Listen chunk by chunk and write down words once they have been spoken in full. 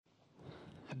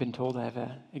been told I have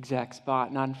an exact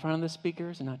spot, not in front of the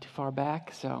speakers and not too far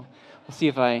back, so we'll see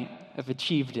if I have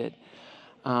achieved it.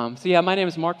 My name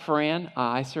is Mark Farran.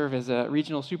 I serve as a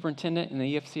regional superintendent in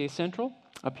the EFCA Central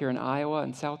up here in Iowa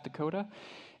and South Dakota,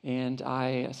 and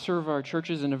I serve our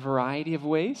churches in a variety of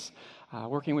ways,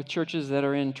 working with churches that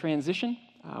are in transition,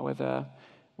 whether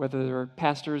their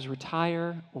pastors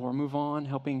retire or move on,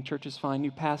 helping churches find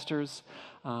new pastors,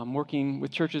 working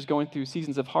with churches going through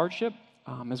seasons of hardship,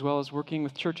 as well as working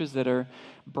with churches that are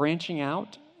branching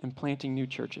out and planting new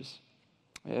churches,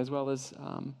 as well as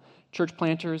church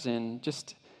planters, and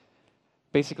just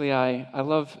basically I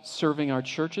love serving our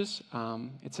churches.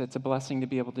 It's a blessing to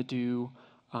be able to do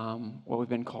what we've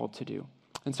been called to do.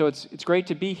 And so it's great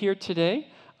to be here today.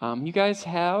 You guys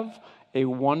have a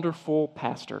wonderful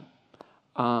pastor.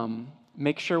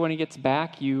 Make sure when he gets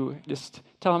back, you just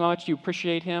tell him how much you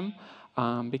appreciate him,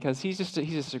 because he's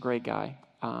just a great guy.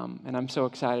 And I'm so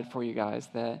excited for you guys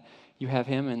that you have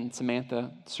him and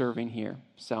Samantha serving here.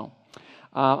 So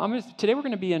today we're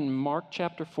going to be in Mark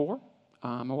chapter 4.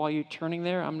 And while you're turning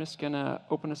there, I'm just going to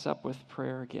open us up with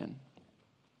prayer again.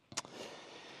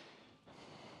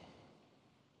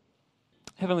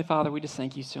 Heavenly Father, we just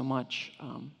thank you so much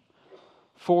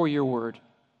for your word.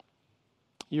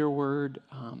 Your word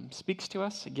speaks to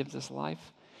us. It gives us life.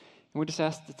 And we just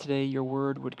ask that today your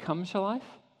word would come to life,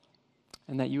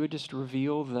 and that you would just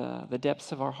reveal the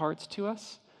depths of our hearts to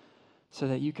us, so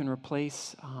that you can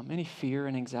replace any fear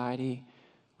and anxiety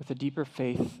with a deeper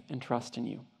faith and trust in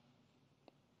you.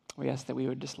 We ask that we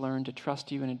would just learn to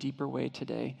trust you in a deeper way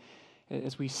today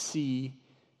as we see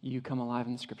you come alive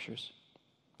in the Scriptures.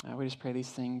 We just pray these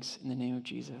things in the name of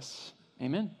Jesus.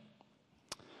 Amen.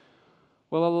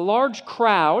 Well, a large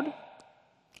crowd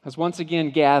has once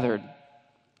again gathered.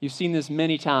 You've seen this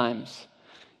many times.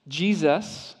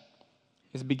 Jesus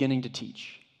is beginning to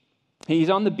teach. He's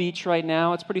on the beach right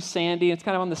now. It's pretty sandy. It's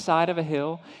kind of on the side of a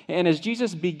hill. And as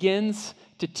Jesus begins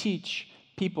to teach,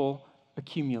 people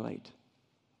accumulate.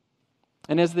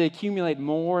 And as they accumulate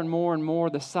more and more and more,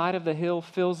 the side of the hill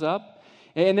fills up,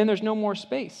 and then there's no more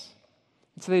space.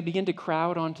 And so they begin to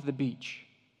crowd onto the beach.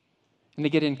 And they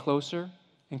get in closer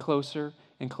and closer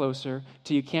and closer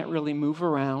till you can't really move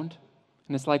around.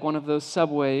 And it's like one of those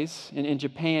subways in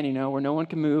Japan, where no one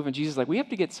can move. And Jesus is like, we have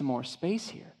to get some more space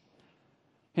here.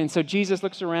 And so Jesus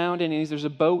looks around, and there's a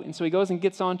boat. And so he goes and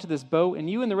gets onto this boat. And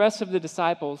you and the rest of the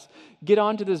disciples get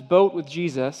onto this boat with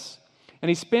Jesus. And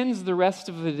he spends the rest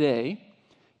of the day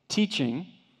teaching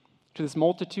to this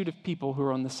multitude of people who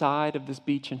are on the side of this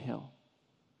beach and hill.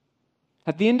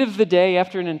 At the end of the day,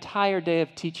 after an entire day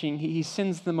of teaching, he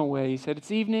sends them away. He said,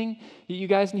 it's evening. You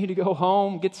guys need to go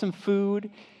home, get some food.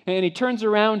 And he turns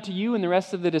around to you and the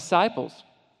rest of the disciples.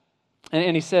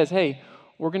 And he says, hey,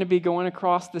 we're going to be going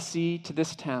across the sea to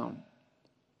this town.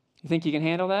 You think you can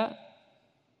handle that?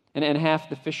 And half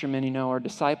the fishermen, are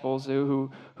disciples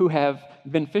who have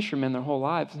been fishermen their whole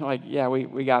lives. And they're like, yeah,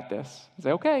 we got this. He's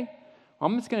like, okay, well,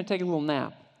 I'm just going to take a little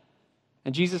nap.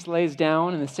 And Jesus lays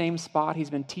down in the same spot he's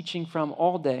been teaching from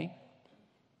all day,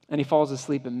 and he falls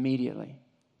asleep immediately.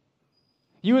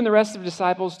 You and the rest of the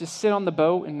disciples just sit on the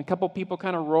boat, and a couple people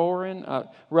kind of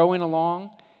rowing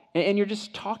along, and you're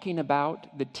just talking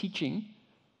about the teaching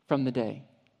from the day.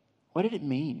 What did it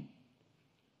mean?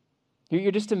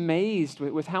 You're just amazed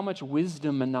with how much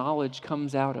wisdom and knowledge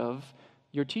comes out of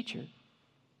your teacher.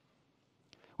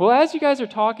 Well, as you guys are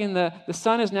talking, the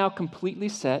sun is now completely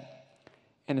set,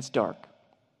 and it's dark.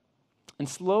 And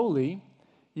slowly,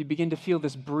 you begin to feel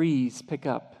this breeze pick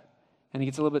up, and it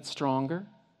gets a little bit stronger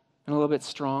and a little bit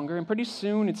stronger, and pretty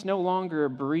soon it's no longer a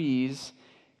breeze,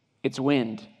 it's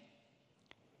wind.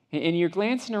 And you're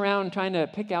glancing around trying to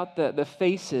pick out the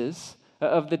faces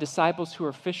of the disciples who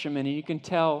are fishermen, and you can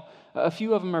tell a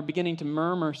few of them are beginning to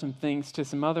murmur some things to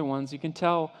some other ones. You can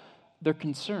tell they're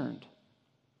concerned.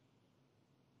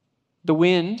 The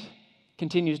wind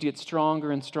continues to get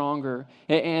stronger and stronger,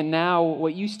 and now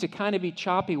what used to kind of be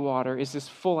choppy water is this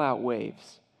full-out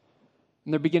waves.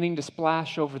 And they're beginning to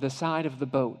splash over the side of the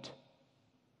boat.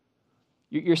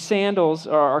 Your sandals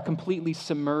are completely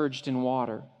submerged in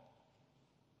water.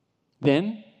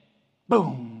 Then,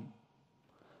 boom!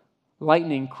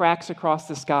 Lightning cracks across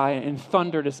the sky, and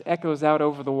thunder just echoes out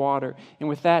over the water. And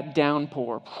with that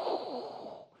downpour,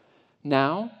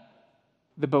 now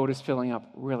the boat is filling up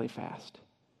really fast.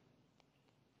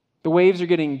 The waves are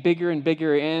getting bigger and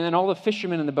bigger, and all the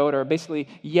fishermen in the boat are basically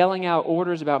yelling out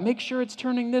orders about, make sure it's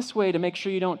turning this way to make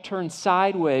sure you don't turn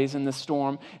sideways in the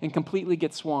storm and completely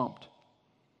get swamped.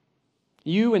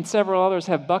 You and several others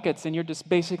have buckets, and you're just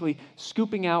basically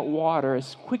scooping out water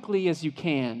as quickly as you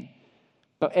can.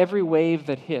 But every wave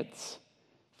that hits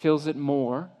fills it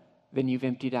more then you've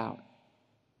emptied out.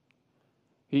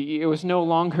 It was no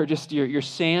longer just your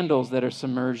sandals that are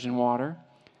submerged in water.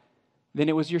 Then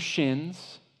it was your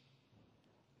shins.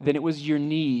 Then it was your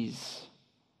knees.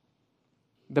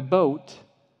 The boat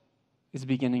is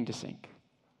beginning to sink.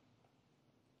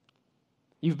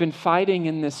 You've been fighting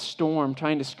in this storm,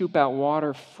 trying to scoop out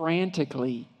water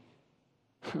frantically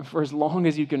for as long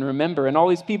as you can remember. And all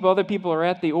these other people are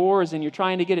at the oars, and you're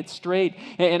trying to get it straight.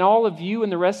 And all of you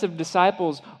and the rest of the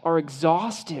disciples are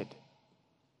exhausted.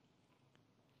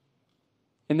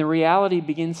 And the reality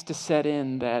begins to set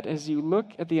in that as you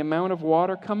look at the amount of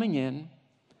water coming in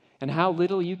and how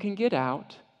little you can get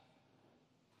out,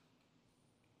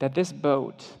 that this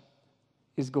boat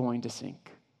is going to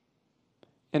sink.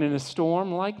 And in a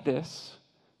storm like this,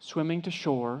 swimming to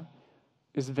shore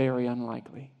is very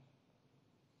unlikely.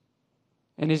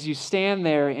 And as you stand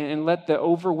there and let the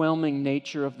overwhelming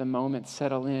nature of the moment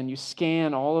settle in, you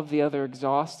scan all of the other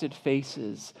exhausted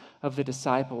faces of the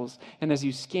disciples. And as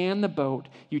you scan the boat,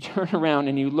 you turn around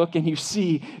and you look and you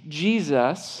see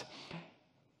Jesus,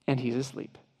 and he's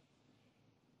asleep.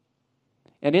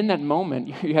 And in that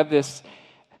moment, you have this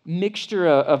mixture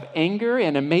of anger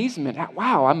and amazement.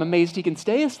 Wow, I'm amazed he can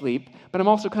stay asleep, but I'm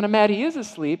also kind of mad he is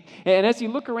asleep. And as you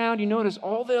look around, you notice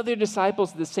all the other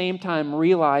disciples at the same time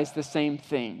realize the same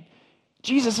thing.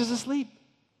 Jesus is asleep.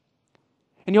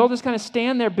 And you all just kind of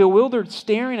stand there bewildered,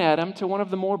 staring at him, till one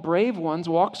of the more brave ones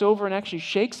walks over and actually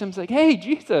shakes him. He's like, "Hey,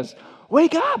 Jesus,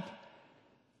 wake up.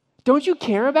 Don't you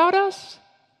care about us?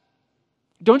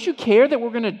 Don't you care that we're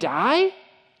going to die?"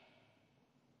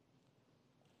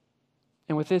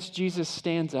 And with this, Jesus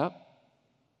stands up.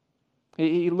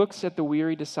 He looks at the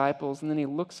weary disciples, and then he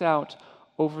looks out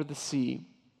over the sea.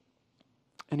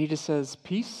 And he just says,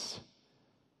 "Peace,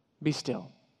 be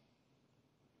still."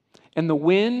 And the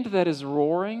wind that is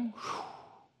roaring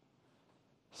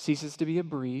ceases to be a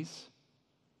breeze.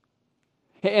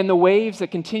 And the waves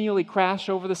that continually crash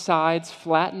over the sides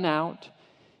flatten out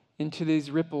into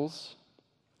these ripples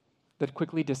that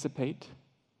quickly dissipate.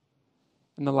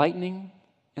 And the lightning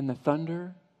and the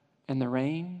thunder and the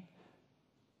rain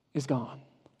is gone.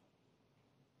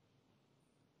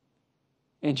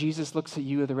 And Jesus looks at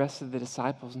you and the rest of the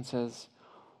disciples and says,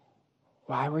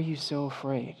 "Why were you so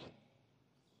afraid?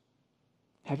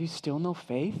 Have you still no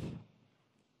faith?"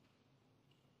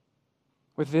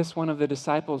 With this, one of the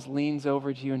disciples leans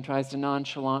over to you and tries to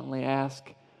nonchalantly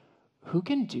ask, "Who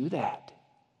can do that?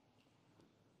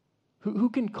 Who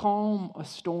can calm a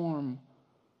storm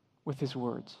with his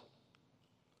words?"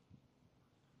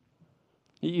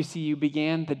 You see, you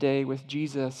began the day with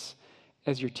Jesus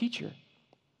as your teacher.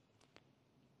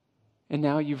 And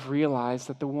now you've realized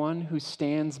that the one who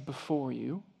stands before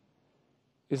you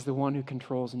is the one who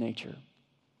controls nature,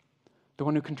 the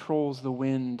one who controls the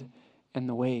wind and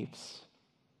the waves.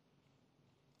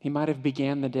 He might have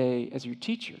began the day as your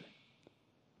teacher,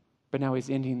 but now he's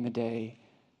ending the day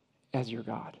as your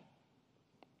God.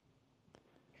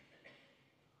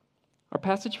 Our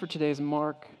passage for today is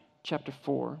Mark chapter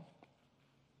 4.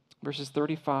 Verses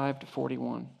 35 to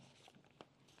 41.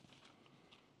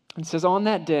 It says, "On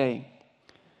that day,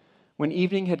 when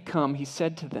evening had come, he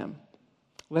said to them,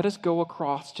 'Let us go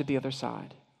across to the other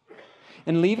side.'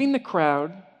 And leaving the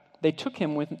crowd, they took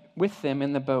him with them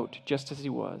in the boat, just as he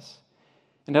was.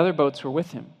 And other boats were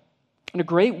with him. And a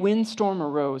great windstorm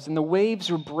arose, and the waves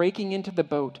were breaking into the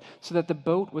boat, so that the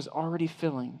boat was already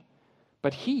filling.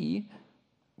 But he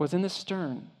was in the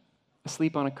stern,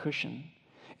 asleep on a cushion.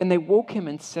 And they woke him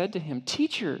and said to him,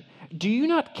 'Teacher, do you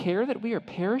not care that we are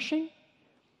perishing?'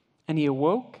 And he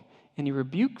awoke, and he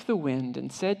rebuked the wind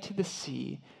and said to the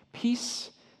sea, 'Peace,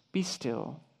 be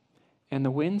still.' And the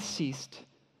wind ceased,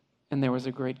 and there was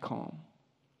a great calm.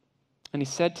 And he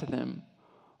said to them,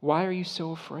 'Why are you so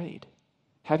afraid?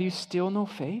 Have you still no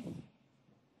faith?'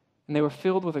 And they were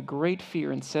filled with a great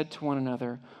fear and said to one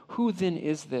another, 'Who then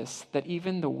is this, that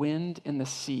even the wind and the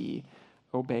sea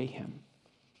obey him?'"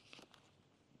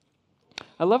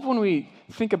 I love when we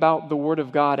think about the Word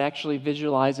of God actually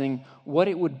visualizing what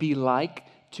it would be like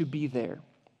to be there.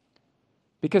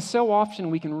 Because so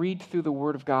often we can read through the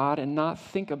Word of God and not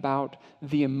think about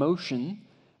the emotion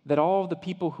that all of the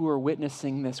people who are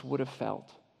witnessing this would have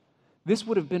felt. This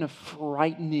would have been a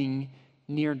frightening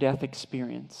near-death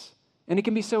experience. And it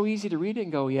can be so easy to read it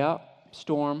and go, "Yeah,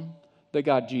 storm, they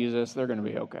got Jesus, they're going to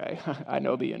be okay. I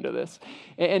know the end of this."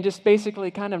 And just basically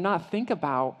kind of not think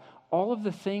about all of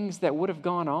the things that would have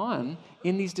gone on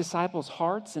in these disciples'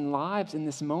 hearts and lives in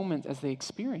this moment as they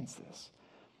experience this.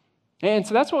 And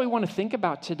so that's what we want to think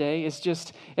about today, is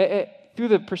just through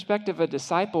the perspective of a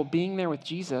disciple being there with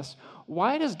Jesus,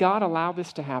 why does God allow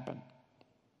this to happen?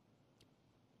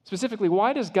 Specifically,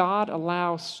 why does God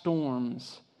allow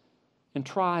storms and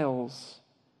trials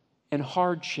and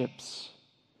hardships,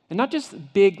 and not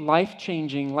just big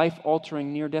life-changing,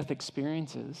 life-altering, near-death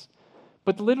experiences,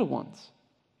 but the little ones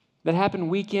that happen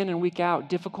week in and week out,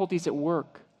 difficulties at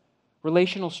work,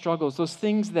 relational struggles, those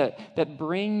things that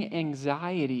bring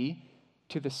anxiety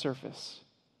to the surface?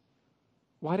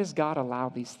 Why does God allow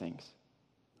these things?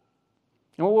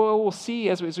 And what we'll see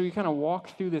as we kind of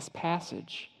walk through this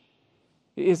passage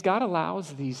is God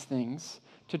allows these things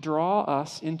to draw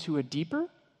us into a deeper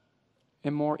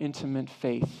and more intimate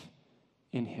faith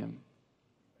in Him.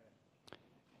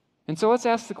 And so let's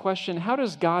ask the question, how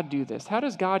does God do this? How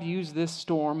does God use this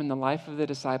storm in the life of the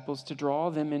disciples to draw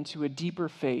them into a deeper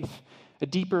faith, a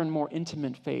deeper and more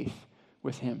intimate faith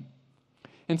with Him?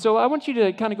 And so I want you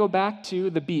to kind of go back to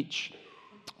the beach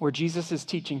where Jesus is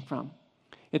teaching from.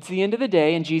 It's the end of the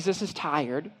day, and Jesus is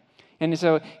tired. And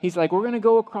so he's like, we're going to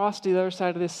go across to the other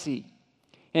side of this sea.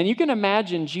 And you can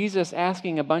imagine Jesus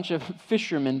asking a bunch of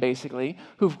fishermen, basically,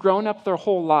 who've grown up their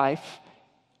whole life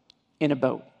in a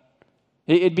boat.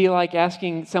 It'd be like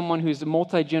asking someone who's a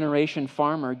multi-generation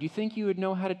farmer, do you think you would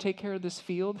know how to take care of this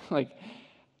field? Like,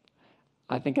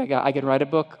 I think I could write a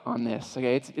book on this.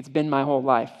 Okay, it's been my whole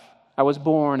life. I was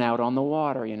born out on the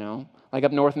water, like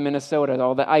up north in Minnesota,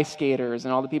 all the ice skaters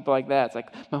and all the people like that. It's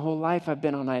like my whole life I've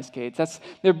been on ice skates.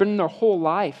 They've been their whole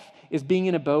life is being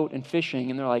in a boat and fishing.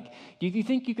 And they're like, do you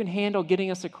think you can handle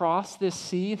getting us across this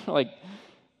sea? They're like,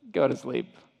 go to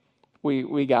sleep.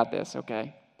 We got this,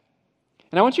 okay?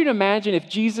 And I want you to imagine if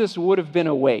Jesus would have been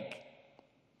awake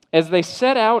as they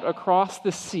set out across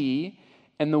the sea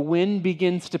and the wind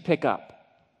begins to pick up.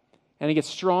 And it gets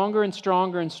stronger and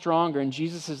stronger and stronger. And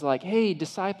Jesus is like, hey,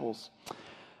 disciples,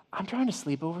 I'm trying to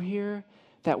sleep over here.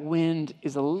 That wind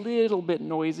is a little bit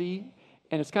noisy,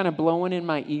 and it's kind of blowing in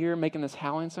my ear, making this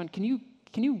howling sound. Can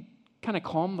you kind of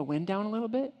calm the wind down a little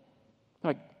bit?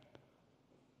 They're like,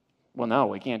 well, no,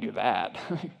 we can't do that.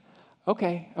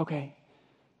 Okay.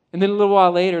 And then a little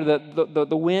while later,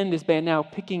 the wind is now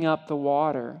picking up the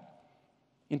water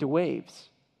into waves.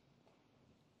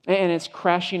 And it's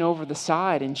crashing over the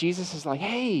side, and Jesus is like,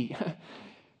 hey,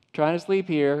 trying to sleep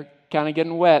here, kind of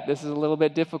getting wet. This is a little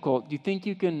bit difficult. Do you think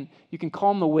you can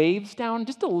calm the waves down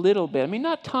just a little bit? I mean,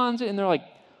 not tons. And they're like,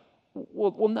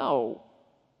 well, no,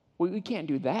 we can't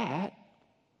do that.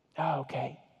 Oh,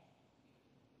 okay.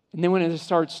 And then when it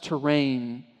starts to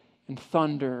rain and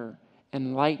thunder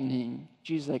and lightning,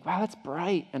 Jesus is like, wow, that's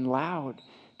bright and loud. Do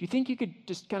you think you could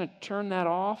just kind of turn that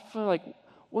off? And they're like,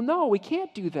 well, no, we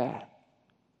can't do that.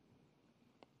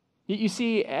 You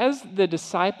see, as the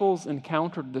disciples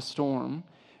encountered the storm,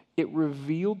 it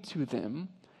revealed to them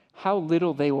how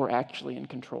little they were actually in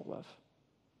control of.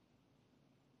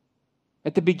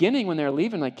 At the beginning, when they're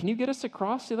leaving, like, can you get us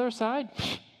across the other side?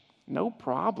 No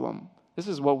problem. This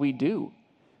is what we do.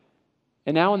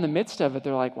 And now in the midst of it,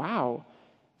 they're like, wow,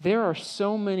 there are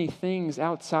so many things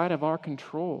outside of our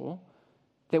control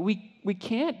that we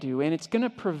can't do, and it's going to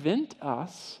prevent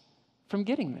us from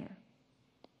getting there.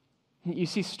 You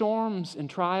see, storms and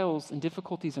trials and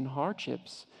difficulties and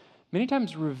hardships many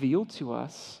times reveal to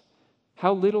us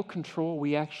how little control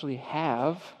we actually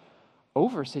have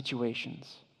over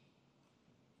situations.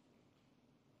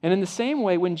 And in the same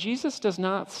way, when Jesus does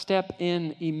not step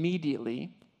in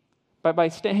immediately, by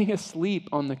staying asleep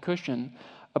on the cushion,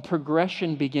 a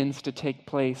progression begins to take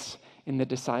place in the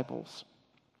disciples.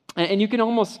 And you can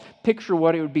almost picture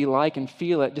what it would be like and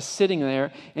feel it just sitting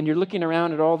there, and you're looking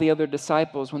around at all the other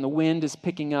disciples when the wind is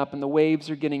picking up and the waves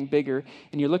are getting bigger,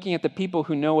 and you're looking at the people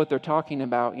who know what they're talking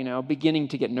about, beginning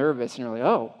to get nervous, and you're like,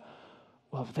 oh,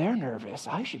 well, if they're nervous,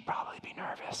 I should probably be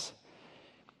nervous.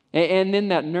 And then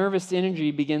that nervous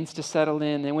energy begins to settle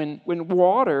in, and when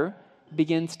water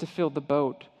begins to fill the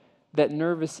boat, that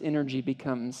nervous energy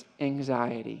becomes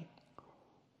anxiety.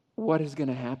 What is going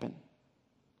to happen?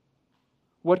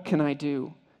 What can I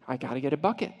do? I got to get a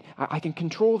bucket. I can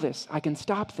control this. I can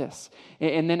stop this.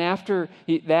 And then after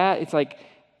that, it's like,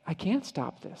 I can't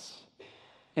stop this.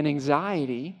 And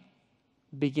anxiety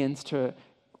begins to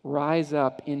rise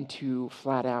up into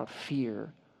flat out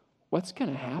fear. What's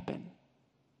going to happen?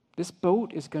 This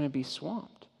boat is going to be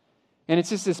swamped. And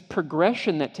it's just this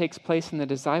progression that takes place in the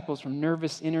disciples from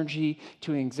nervous energy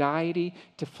to anxiety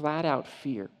to flat out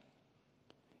fear.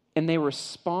 And they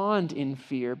respond in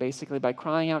fear, basically, by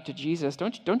crying out to Jesus,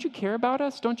 don't you care about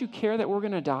us? Don't you care that we're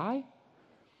going to die?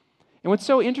 And what's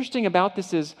so interesting about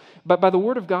this is, by the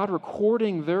word of God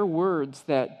recording their words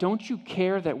that, don't you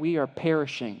care that we are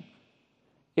perishing?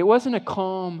 It wasn't a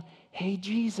calm, hey,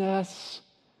 Jesus,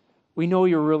 we know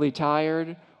you're really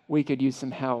tired. We could use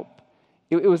some help.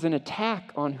 It was an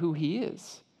attack on who he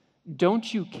is.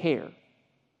 don't you care?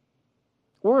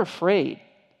 We're afraid,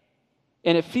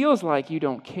 and it feels like you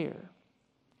don't care.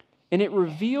 And it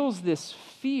reveals this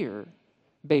fear,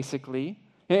 basically.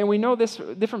 And we know this,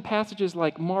 different passages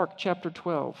like Mark chapter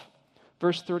 12,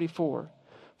 verse 34.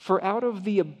 For out of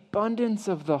the abundance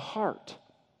of the heart,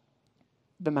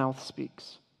 the mouth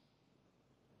speaks.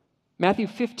 Matthew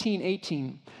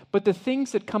 15:18. But the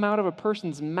things that come out of a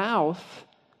person's mouth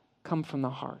come from the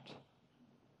heart,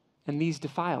 and these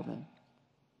defile them.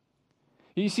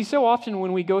 You see, so often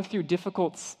when we go through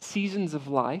difficult seasons of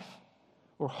life,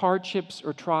 or hardships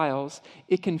or trials,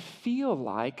 it can feel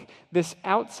like this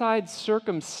outside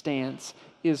circumstance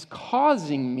is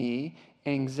causing me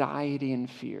anxiety and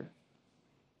fear.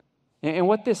 And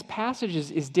what this passage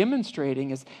is demonstrating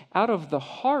is out of the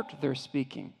heart they're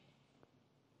speaking.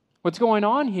 What's going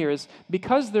on here is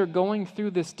because they're going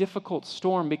through this difficult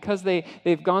storm, because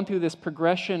they've gone through this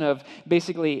progression of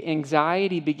basically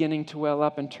anxiety beginning to well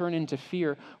up and turn into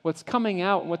fear, what's coming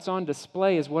out, what's on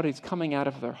display is what is coming out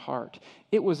of their heart.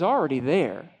 It was already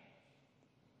there,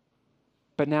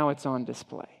 but now it's on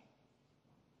display.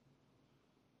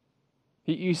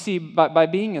 You see, by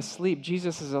being asleep,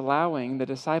 Jesus is allowing the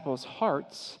disciples'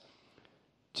 hearts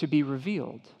to be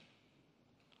revealed.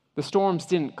 The storms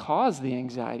didn't cause the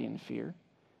anxiety and fear.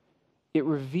 It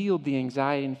revealed the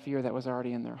anxiety and fear that was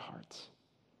already in their hearts.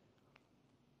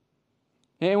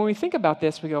 And when we think about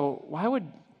this, we go, why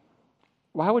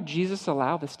would Jesus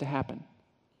allow this to happen?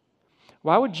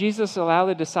 Why would Jesus allow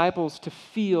the disciples to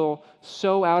feel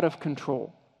so out of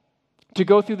control? To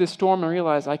go through this storm and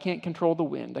realize, I can't control the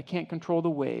wind, I can't control the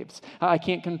waves, I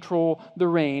can't control the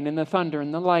rain and the thunder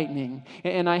and the lightning,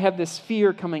 and I have this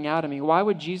fear coming out of me. Why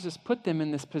would Jesus put them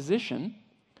in this position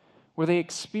where they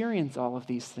experience all of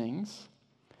these things?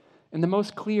 And the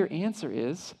most clear answer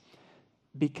is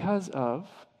because of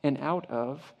and out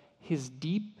of his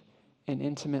deep and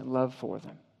intimate love for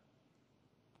them.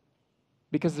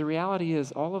 Because the reality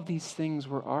is all of these things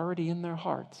were already in their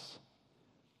hearts,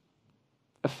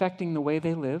 affecting the way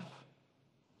they live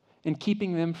and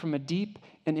keeping them from a deep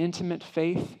and intimate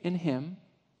faith in him.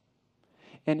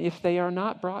 And if they are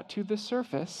not brought to the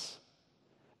surface,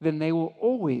 then they will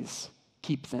always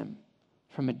keep them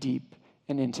from a deep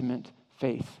and intimate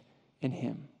faith in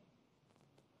him.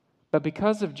 But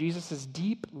because of Jesus'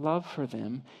 deep love for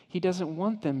them, he doesn't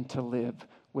want them to live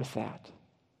with that.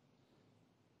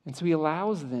 And so he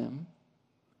allows them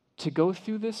to go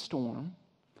through this storm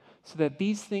so that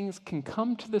these things can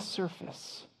come to the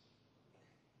surface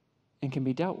and can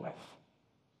be dealt with.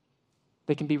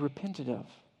 They can be repented of.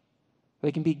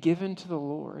 They can be given to the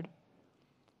Lord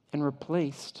and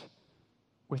replaced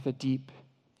with a deep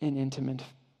and intimate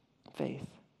faith.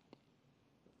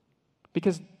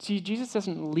 Because, see, Jesus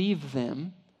doesn't leave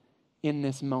them in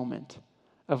this moment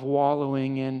of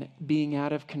wallowing and being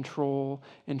out of control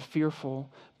and fearful,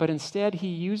 but instead he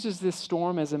uses this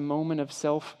storm as a moment of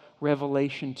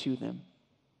self-revelation to them.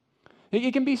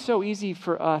 It can be so easy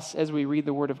for us as we read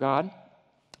the Word of God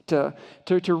to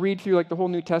read through like the whole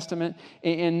New Testament,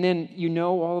 and then you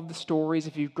know all of the stories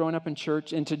if you've grown up in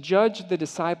church, and to judge the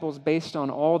disciples based on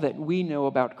all that we know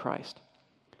about Christ.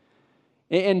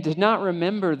 And to not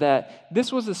remember that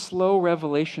this was a slow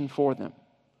revelation for them.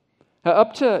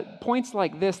 Up to points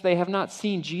like this, they have not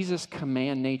seen Jesus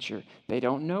command nature. They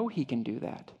don't know he can do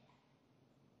that.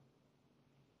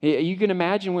 You can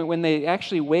imagine when they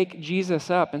actually wake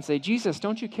Jesus up and say, Jesus,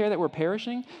 don't you care that we're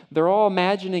perishing? They're all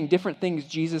imagining different things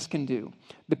Jesus can do.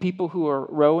 The people who are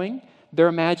rowing, they're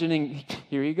imagining,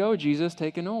 here you go, Jesus,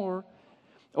 take an oar.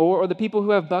 Or the people who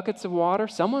have buckets of water,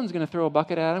 someone's going to throw a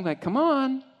bucket at them, like, come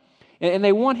on. And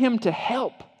they want him to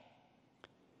help.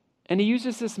 And he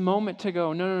uses this moment to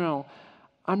go, no,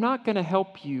 I'm not going to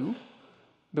help you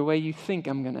the way you think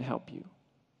I'm going to help you.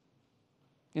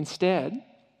 Instead,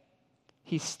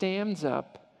 he stands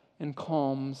up and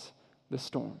calms the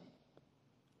storm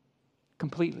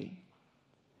completely.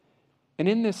 And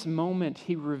in this moment,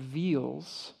 he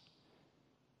reveals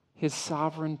his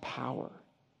sovereign power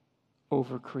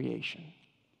over creation.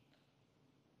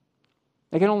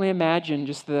 I can only imagine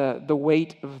just the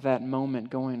weight of that moment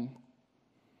going,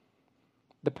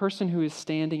 the person who is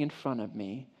standing in front of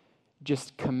me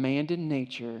just commanded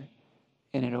nature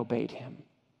and it obeyed him.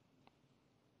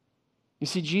 You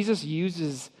see, Jesus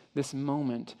uses this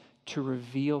moment to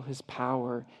reveal his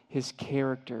power, his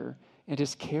character, and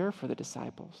his care for the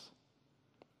disciples.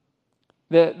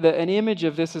 An image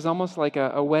of this is almost like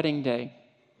a wedding day,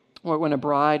 or when a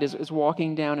bride is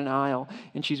walking down an aisle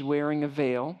and she's wearing a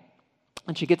veil.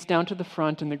 And she gets down to the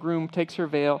front, and the groom takes her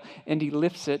veil, and he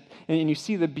lifts it, and you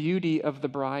see the beauty of the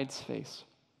bride's face.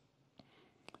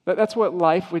 But that's what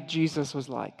life with Jesus was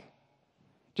like.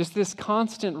 Just this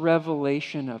constant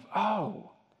revelation of,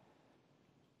 oh,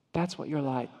 that's what you're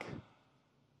like.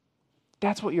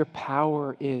 That's what your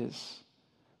power is.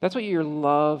 That's what your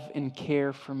love and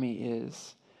care for me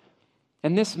is.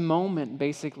 And this moment,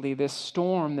 basically, this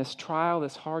storm, this trial,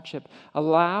 this hardship,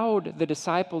 allowed the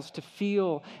disciples to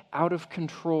feel out of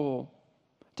control,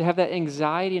 to have that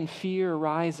anxiety and fear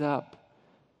rise up.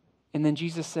 And then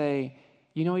Jesus say,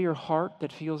 you know your heart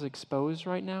that feels exposed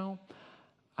right now?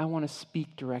 I want to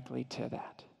speak directly to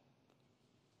that.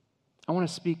 I want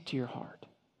to speak to your heart.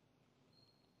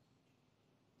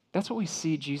 That's what we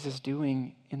see Jesus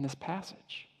doing in this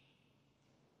passage.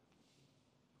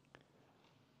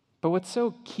 But what's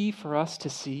so key for us to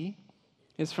see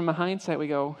is from a hindsight we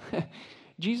go,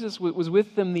 Jesus was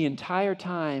with them the entire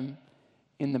time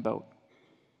in the boat.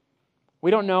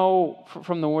 We don't know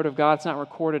from the Word of God, it's not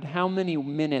recorded, how many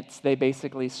minutes they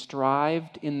basically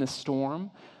strived in the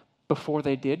storm before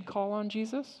they did call on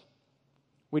Jesus.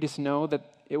 We just know that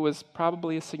it was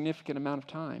probably a significant amount of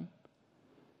time.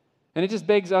 And it just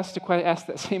begs us to ask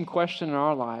that same question in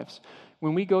our lives.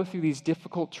 When we go through these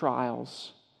difficult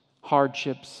trials,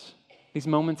 hardships, these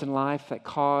moments in life that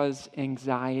cause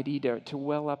anxiety to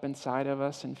well up inside of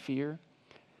us and fear,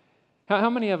 how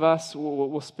many of us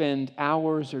will spend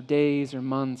hours or days or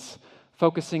months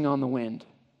focusing on the wind?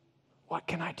 What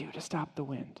can I do to stop the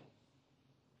wind?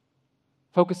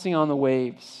 Focusing on the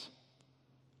waves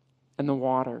and the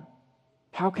water.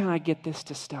 How can I get this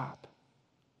to stop?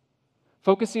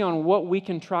 Focusing on what we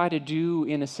can try to do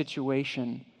in a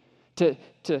situation to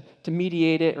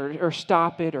mediate it or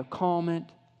stop it or calm it.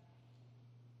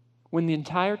 When the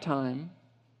entire time,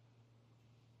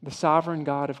 the sovereign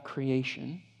God of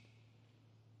creation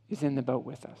is in the boat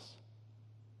with us,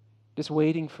 just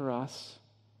waiting for us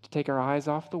to take our eyes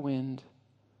off the wind,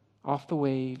 off the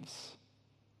waves,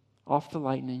 off the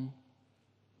lightning,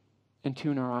 and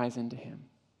tune our eyes into Him.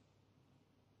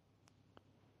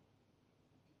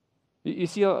 You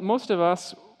see, most of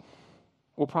us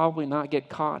will probably not get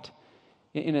caught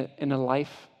in a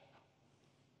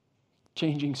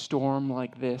life-changing storm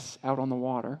like this out on the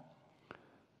water,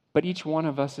 but each one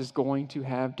of us is going to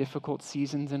have difficult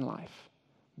seasons in life,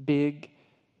 big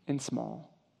and small.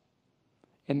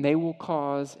 And they will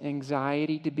cause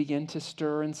anxiety to begin to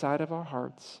stir inside of our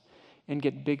hearts and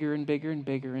get bigger and bigger and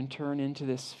bigger and turn into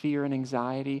this fear and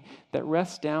anxiety that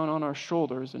rests down on our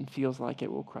shoulders and feels like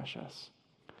it will crush us.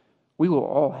 We will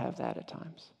all have that at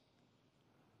times.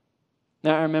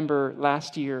 Now, I remember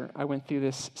last year I went through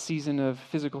this season of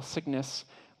physical sickness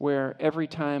where every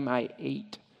time I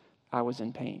ate, I was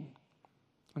in pain.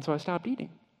 And so I stopped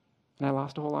eating, and I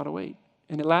lost a whole lot of weight.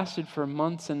 And it lasted for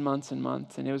months and months and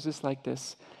months, and it was just like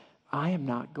this, I am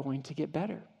not going to get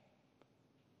better.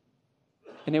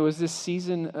 And it was this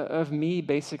season of me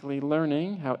basically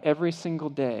learning how every single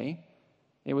day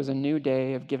it was a new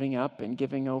day of giving up and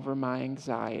giving over my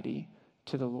anxiety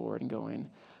to the Lord and going,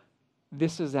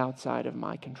 this is outside of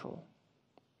my control.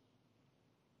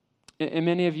 And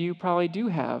many of you probably do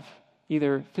have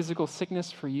either physical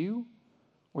sickness for you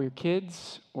or your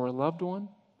kids or a loved one.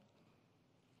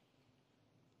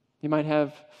 You might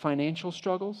have financial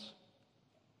struggles,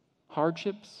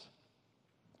 hardships,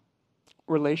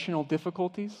 relational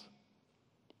difficulties.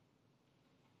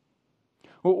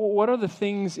 What are the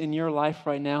things in your life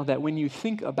right now that when you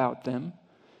think about them,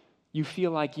 you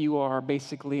feel like you are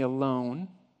basically alone,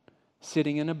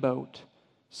 sitting in a boat,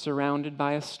 surrounded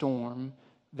by a storm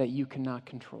that you cannot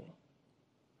control?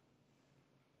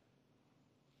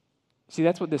 See,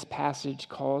 that's what this passage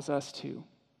calls us to.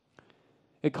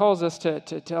 It calls us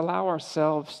to allow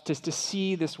ourselves to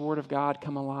see this Word of God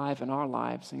come alive in our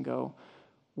lives and go,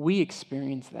 we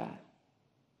experience that.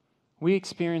 We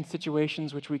experience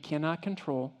situations which we cannot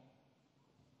control,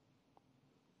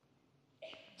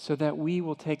 so that we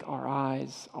will take our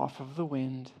eyes off of the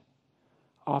wind,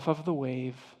 off of the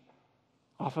wave,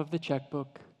 off of the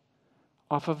checkbook,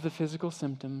 off of the physical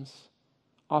symptoms,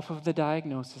 off of the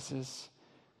diagnoses,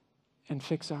 and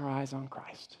fix our eyes on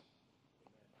Christ,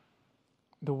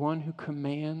 the one who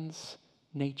commands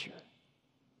nature,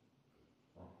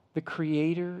 the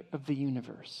creator of the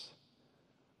universe,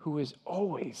 who is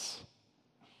always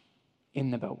in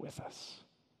the boat with us.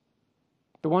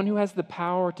 The one who has the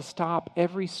power to stop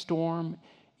every storm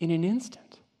in an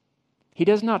instant. He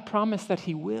does not promise that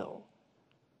he will,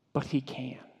 but he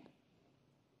can.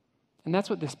 And that's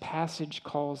what this passage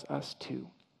calls us to.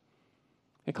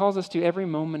 It calls us to every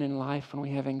moment in life when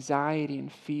we have anxiety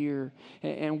and fear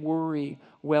and worry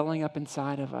welling up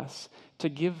inside of us, to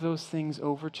give those things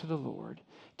over to the Lord,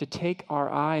 to take our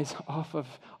eyes off of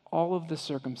all of the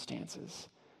circumstances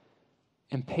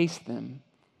and paste them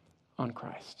on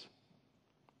Christ.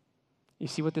 You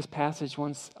see, what this passage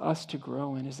wants us to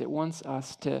grow in is it wants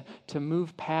us to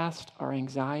move past our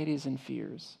anxieties and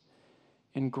fears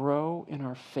and grow in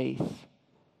our faith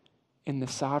in the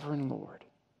sovereign Lord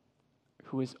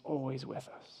who is always with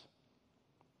us.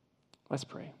 Let's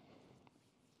pray.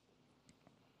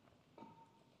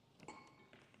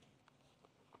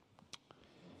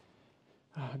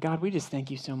 God, we just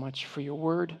thank you so much for your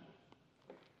word.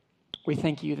 We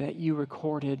thank you that you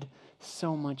recorded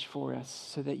so much for us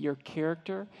so that your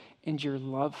character and your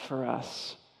love for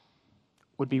us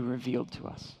would be revealed to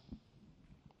us.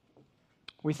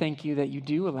 We thank you that you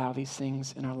do allow these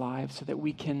things in our lives so that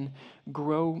we can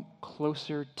grow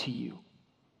closer to you,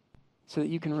 so that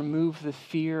you can remove the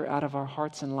fear out of our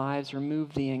hearts and lives,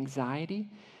 remove the anxiety,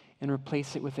 and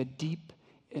replace it with a deep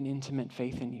and intimate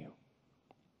faith in you.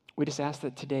 We just ask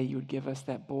that today you would give us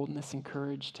that boldness and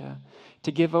courage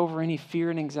to give over any fear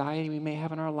and anxiety we may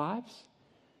have in our lives.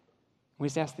 We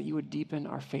just ask that you would deepen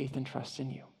our faith and trust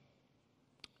in you.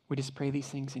 We just pray these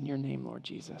things in your name, Lord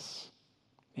Jesus.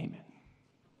 Amen.